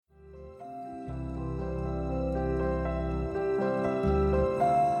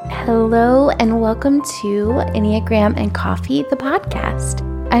Hello and welcome to Enneagram and Coffee, the podcast.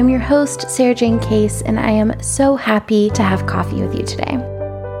 I'm your host, Sarah Jane Case, and I am so happy to have coffee with you today.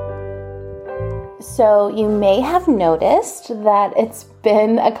 So you may have noticed that it's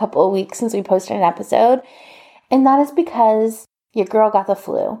been a couple of weeks since we posted an episode, and that is because your girl got the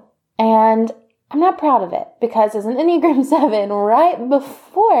flu. And I'm not proud of it because as an Enneagram 7, right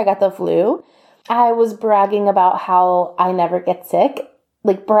before I got the flu, I was bragging about how I never get sick,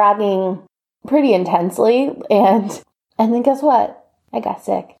 like bragging pretty intensely. And then guess what? I got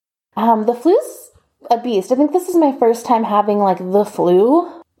sick. The flu's a beast. I think this is my first time having like the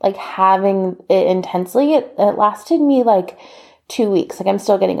flu, like having it intensely. It lasted me like 2 weeks. Like I'm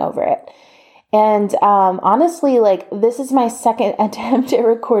still getting over it. And honestly, like this is my second attempt at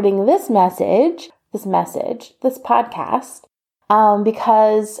recording this podcast,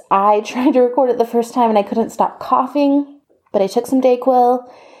 because I tried to record it the first time and I couldn't stop coughing, but I took some Dayquil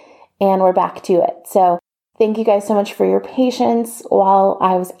and we're back to it. So thank you guys so much for your patience while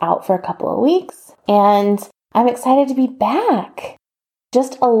I was out for a couple of weeks, and I'm excited to be back.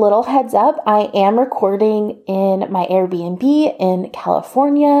 Just a little heads up, I am recording in my Airbnb in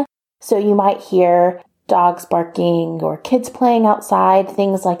California. So you might hear dogs barking or kids playing outside,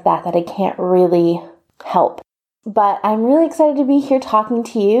 things like that I can't really help. But I'm really excited to be here talking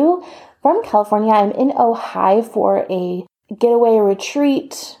to you from California. I'm in Ojai for a getaway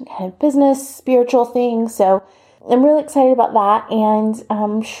retreat, kind of business, spiritual thing. So I'm really excited about that. And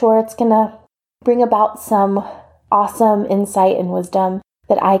I'm sure it's going to bring about some awesome insight and wisdom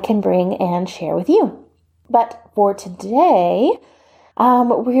that I can bring and share with you. But for today,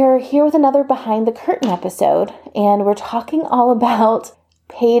 we're here with another Behind the Curtain episode, and we're talking all about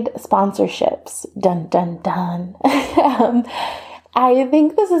paid sponsorships. Dun, dun, dun. I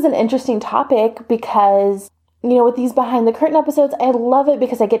think this is an interesting topic because, you know, with these Behind the Curtain episodes, I love it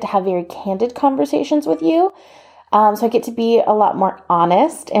because I get to have very candid conversations with you. So I get to be a lot more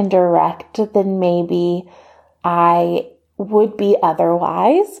honest and direct than maybe I would be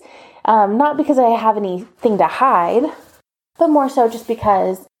otherwise. Not because I have anything to hide, but more so just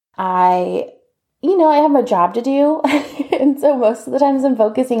because I have a job to do. And so most of the times I'm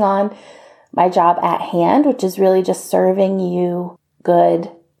focusing on my job at hand, which is really just serving you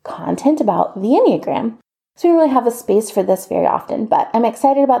good content about the Enneagram. So we don't really have a space for this very often, but I'm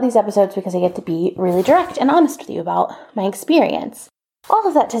excited about these episodes because I get to be really direct and honest with you about my experience. All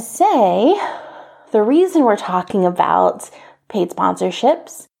of that to say, the reason we're talking about paid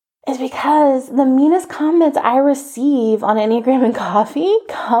sponsorships is because the meanest comments I receive on Enneagram and Coffee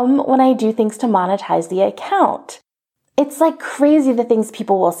come when I do things to monetize the account. It's like crazy the things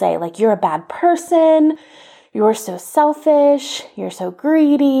people will say, like, you're a bad person, you're so selfish, you're so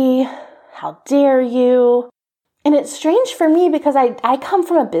greedy, how dare you? And it's strange for me because I come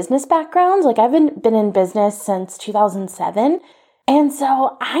from a business background. Like I've been in business since 2007. And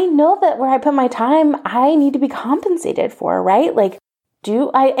so I know that where I put my time, I need to be compensated for, right? Like,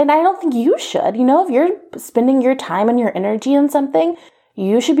 and I don't think you should, if you're spending your time and your energy on something,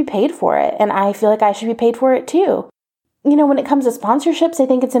 you should be paid for it. And I feel like I should be paid for it too. When it comes to sponsorships, I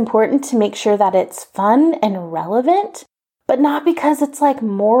think it's important to make sure that it's fun and relevant, but not because it's like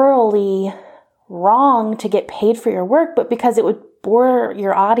morally wrong to get paid for your work, but because it would bore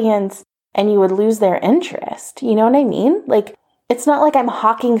your audience and you would lose their interest. You know what I mean? Like, it's not like I'm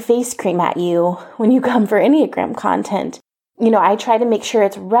hawking face cream at you when you come for Enneagram content. I try to make sure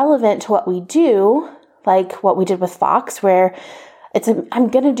it's relevant to what we do, like what we did with Fox, where I'm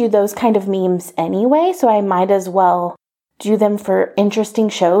going to do those kind of memes anyway, so I might as well do them for interesting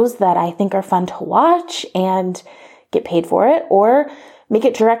shows that I think are fun to watch and get paid for it, or make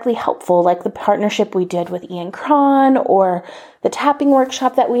it directly helpful, like the partnership we did with Ian Cron or the tapping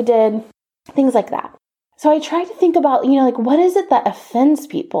workshop that we did, things like that. So I try to think about, like, what is it that offends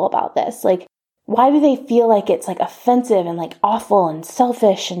people about this? Like, why do they feel like it's like offensive and like awful and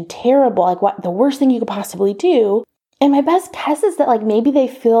selfish and terrible? Like what the worst thing you could possibly do? And my best guess is that like maybe they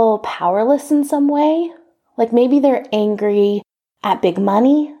feel powerless in some way. Like maybe they're angry at big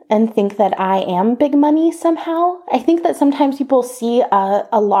money and think that I am big money somehow. I think that sometimes people see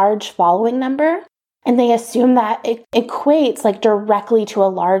a large following number and they assume that it equates like directly to a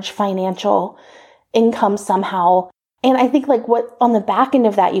large financial income somehow. And I think like what on the back end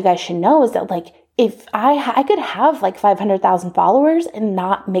of that you guys should know is that like if I could have like 500,000 followers and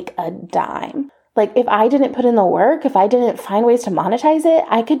not make a dime. Like if I didn't put in the work, if I didn't find ways to monetize it,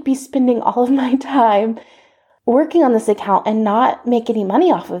 I could be spending all of my time working on this account and not make any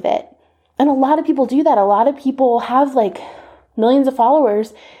money off of it. And a lot of people do that. A lot of people have like millions of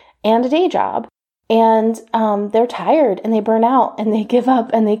followers and a day job. and they're tired and they burn out and they give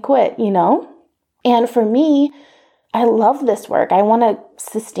up and they quit, And for me, I love this work. I want to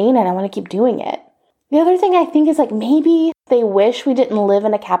sustain it. I want to keep doing it. The other thing I think is like maybe they wish we didn't live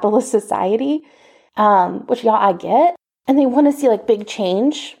in a capitalist society, which I get. And they want to see like big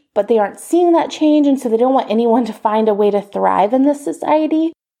change, but they aren't seeing that change. And so they don't want anyone to find a way to thrive in this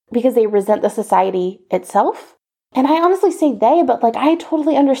society because they resent the society itself. And I honestly say they, but like I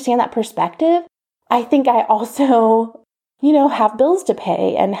totally understand that perspective. I think I also, have bills to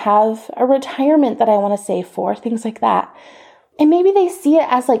pay and have a retirement that I want to save for, things like that. And maybe they see it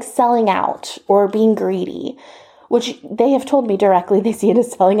as like selling out or being greedy, which they have told me directly they see it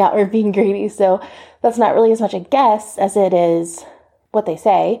as selling out or being greedy. So that's not really as much a guess as it is what they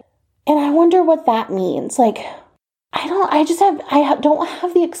say. And I wonder what that means. Like, I don't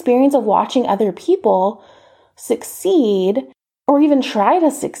have the experience of watching other people succeed or even try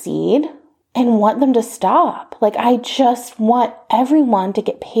to succeed and want them to stop. Like, I just want everyone to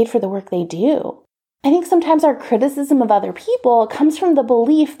get paid for the work they do. I think sometimes our criticism of other people comes from the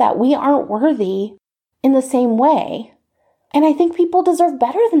belief that we aren't worthy in the same way. And I think people deserve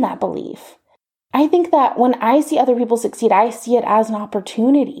better than that belief. I think that when I see other people succeed, I see it as an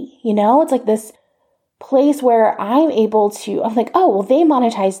opportunity. It's like this place where I'm like, oh, well, they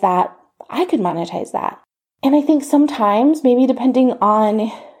monetize that. I could monetize that. And I think sometimes, maybe depending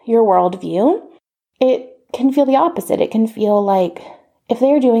on your worldview, it can feel the opposite. It can feel like, if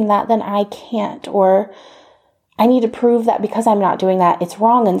they're doing that, then I can't, or I need to prove that because I'm not doing that, it's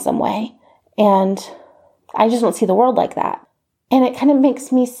wrong in some way. And I just don't see the world like that. And it kind of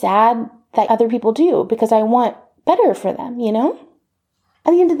makes me sad that other people do, because I want better for them,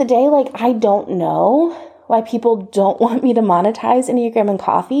 At the end of the day, like, I don't know why people don't want me to monetize Enneagram and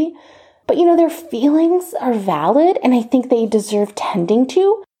coffee, but their feelings are valid, and I think they deserve tending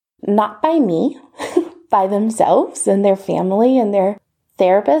to, not by me, by themselves and their family and their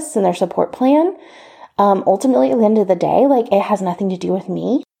therapists and their support plan. Ultimately, at the end of the day, like, it has nothing to do with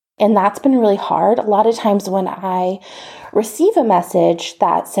me. And that's been really hard. A lot of times when I receive a message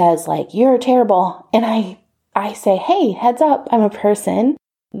that says like, you're terrible, and I say, hey, heads up, I'm a person.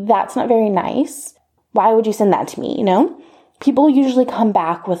 That's not very nice. Why would you send that to me? People usually come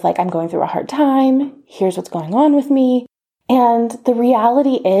back with like, I'm going through a hard time. Here's what's going on with me. And the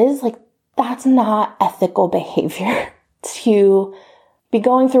reality is like, that's not ethical behavior to be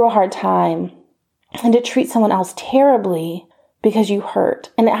going through a hard time and to treat someone else terribly because you hurt.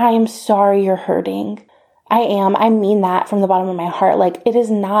 And I am sorry you're hurting. I mean that from the bottom of my heart. Like, it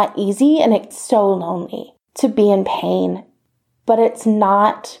is not easy and it's so lonely to be in pain, but it's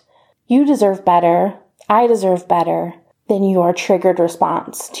not, you deserve better. I deserve better than your triggered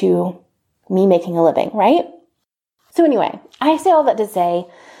response to me making a living, right? So anyway, I say all that to say,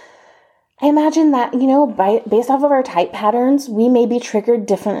 I imagine that, based off of our type patterns, we may be triggered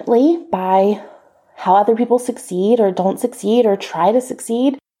differently by how other people succeed or don't succeed or try to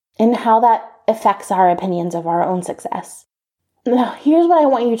succeed, and how that affects our opinions of our own success. Now, here's what I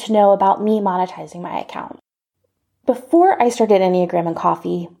want you to know about me monetizing my account. Before I started Enneagram and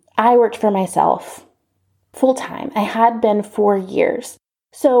Coffee, I worked for myself full-time. I had been for years.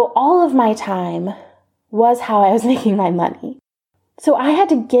 So all of my time was how I was making my money. So I had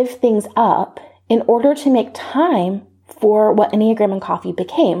to give things up in order to make time for what Enneagram and Coffee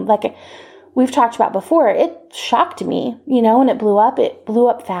became. Like we've talked about before, it shocked me, when it blew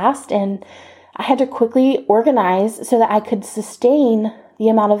up fast, and I had to quickly organize so that I could sustain the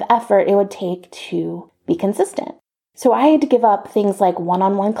amount of effort it would take to be consistent. So I had to give up things like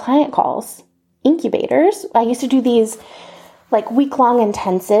one-on-one client calls, incubators. I used to do these like week-long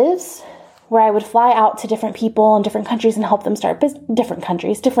intensives where I would fly out to different people in different countries and help them start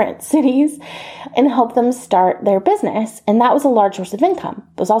different cities, and help them start their business. And that was a large source of income.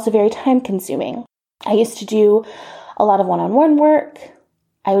 It was also very time-consuming. I used to do a lot of one-on-one work.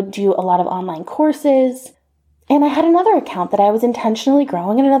 I would do a lot of online courses. And I had another account that I was intentionally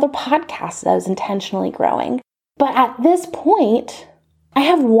growing and another podcast that I was intentionally growing. But at this point, I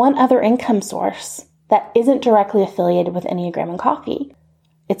have one other income source that isn't directly affiliated with Enneagram and Coffee.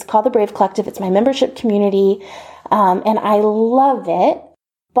 It's called the Brave Collective. It's my membership community, and I love it,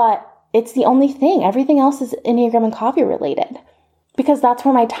 but it's the only thing. Everything else is Enneagram and Coffee related, because that's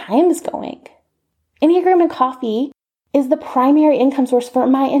where my time is going. Enneagram and Coffee is the primary income source for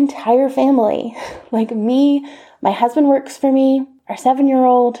my entire family. Like me, my husband works for me, our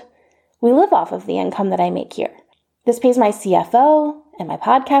 7-year-old. We live off of the income that I make here. This pays my CFO and my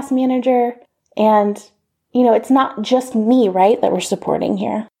podcast manager, and it's not just me, right, that we're supporting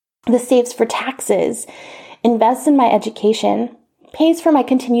here. This saves for taxes, invests in my education, pays for my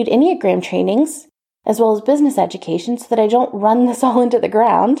continued Enneagram trainings, as well as business education so that I don't run this all into the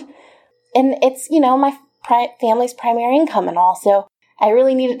ground. And it's, my family's primary income and all, so I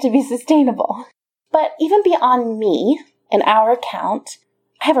really need it to be sustainable. But even beyond me and our account,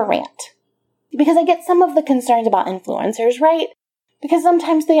 I have a rant. Because I get some of the concerns about influencers, right? Because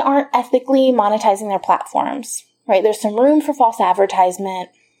sometimes they aren't ethically monetizing their platforms, right? There's some room for false advertisement.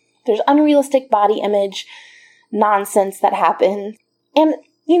 There's unrealistic body image nonsense that happens. And,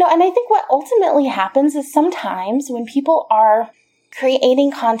 and I think what ultimately happens is sometimes when people are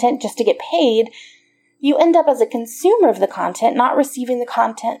creating content just to get paid, you end up as a consumer of the content, not receiving the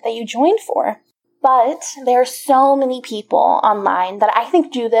content that you joined for. But there are so many people online that I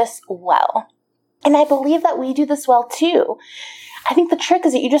think do this well. And I believe that we do this well too. I think the trick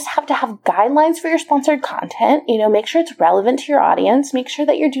is that you just have to have guidelines for your sponsored content, make sure it's relevant to your audience, make sure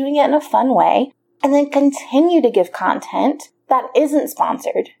that you're doing it in a fun way, and then continue to give content that isn't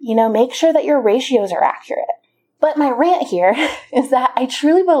sponsored. Make sure that your ratios are accurate. But my rant here is that I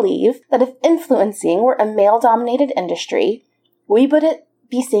truly believe that if influencing were a male-dominated industry, we wouldn't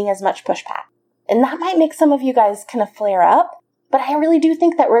be seeing as much pushback. And that might make some of you guys kind of flare up, but I really do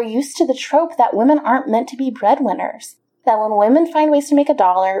think that we're used to the trope that women aren't meant to be breadwinners. That when women find ways to make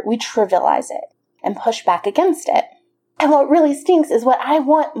 $1, we trivialize it and push back against it. And what really stinks is what I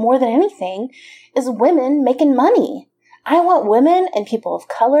want more than anything is women making money. I want women and people of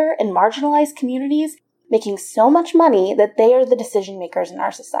color and marginalized communities making so much money that they are the decision makers in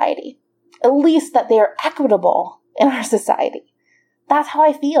our society. At least that they are equitable in our society. That's how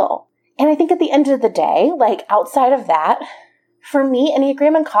I feel. And I think at the end of the day, outside of that, for me,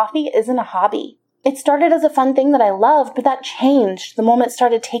 Enneagram and coffee isn't a hobby. It started as a fun thing that I loved, but that changed the moment it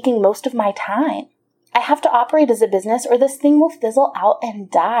started taking most of my time. I have to operate as a business or this thing will fizzle out and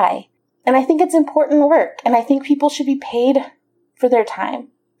die. And I think it's important work, and I think people should be paid for their time,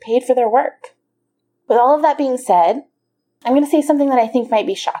 paid for their work. With all of that being said, I'm going to say something that I think might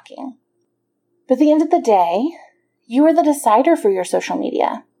be shocking. But at the end of the day, you are the decider for your social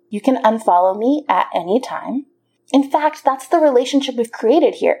media. You can unfollow me at any time. In fact, that's the relationship we've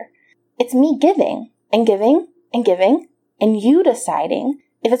created here. It's me giving and giving and giving, and you deciding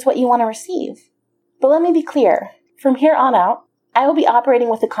if it's what you want to receive. But let me be clear. From here on out, I will be operating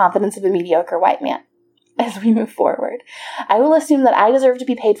with the confidence of a mediocre white man as we move forward. I will assume that I deserve to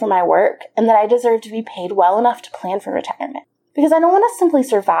be paid for my work and that I deserve to be paid well enough to plan for retirement. Because I don't want to simply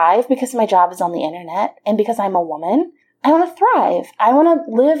survive because my job is on the internet and because I'm a woman. I want to thrive. I want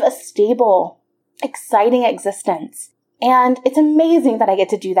to live a stable, exciting existence. And it's amazing that I get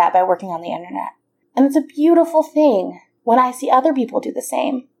to do that by working on the internet. And it's a beautiful thing when I see other people do the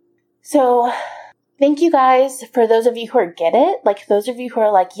same. So thank you guys for those of you who get it. Those of you who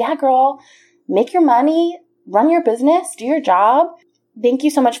are yeah, girl, make your money, run your business, do your job. Thank you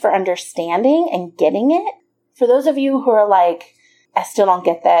so much for understanding and getting it. For those of you who are I still don't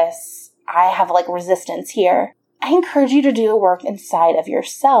get this, I have resistance here. I encourage you to do the work inside of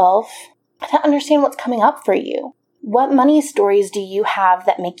yourself to understand what's coming up for you. What money stories do you have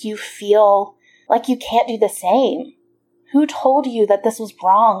that make you feel like you can't do the same? Who told you that this was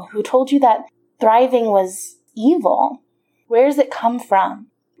wrong? Who told you that thriving was evil? Where does it come from?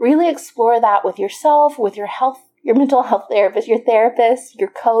 Really explore that with yourself, with your mental health therapist, your therapist, your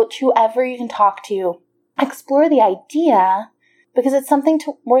coach, whoever you can talk to. Explore the idea because it's something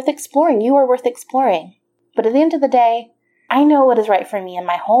worth exploring. You are worth exploring. But at the end of the day, I know what is right for me in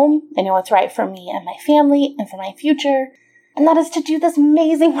my home. I know what's right for me and my family and for my future. And that is to do this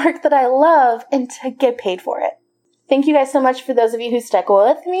amazing work that I love and to get paid for it. Thank you guys so much for those of you who stuck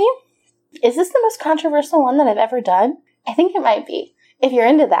with me. Is this the most controversial one that I've ever done? I think it might be. If you're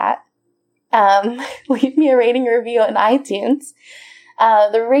into that, leave me a rating or review on iTunes.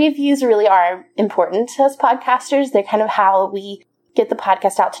 The reviews really are important to us podcasters. They're kind of how we get the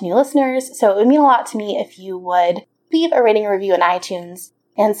podcast out to new listeners. So it would mean a lot to me if you would leave a rating or review on iTunes.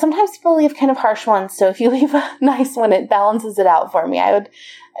 And sometimes people leave kind of harsh ones. So if you leave a nice one, it balances it out for me. I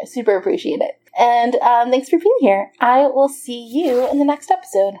super appreciate it. And thanks for being here. I will see you in the next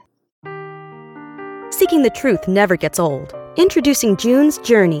episode. Seeking the truth never gets old. Introducing June's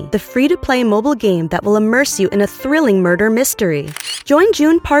Journey, the free-to-play mobile game that will immerse you in a thrilling murder mystery. Join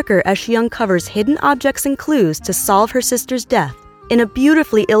June Parker as she uncovers hidden objects and clues to solve her sister's death in a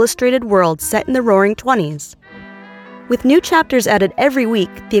beautifully illustrated world set in the Roaring '20s. With new chapters added every week,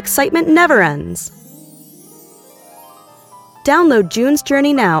 the excitement never ends. Download June's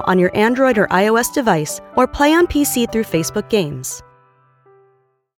Journey now on your Android or iOS device or play on PC through Facebook Games.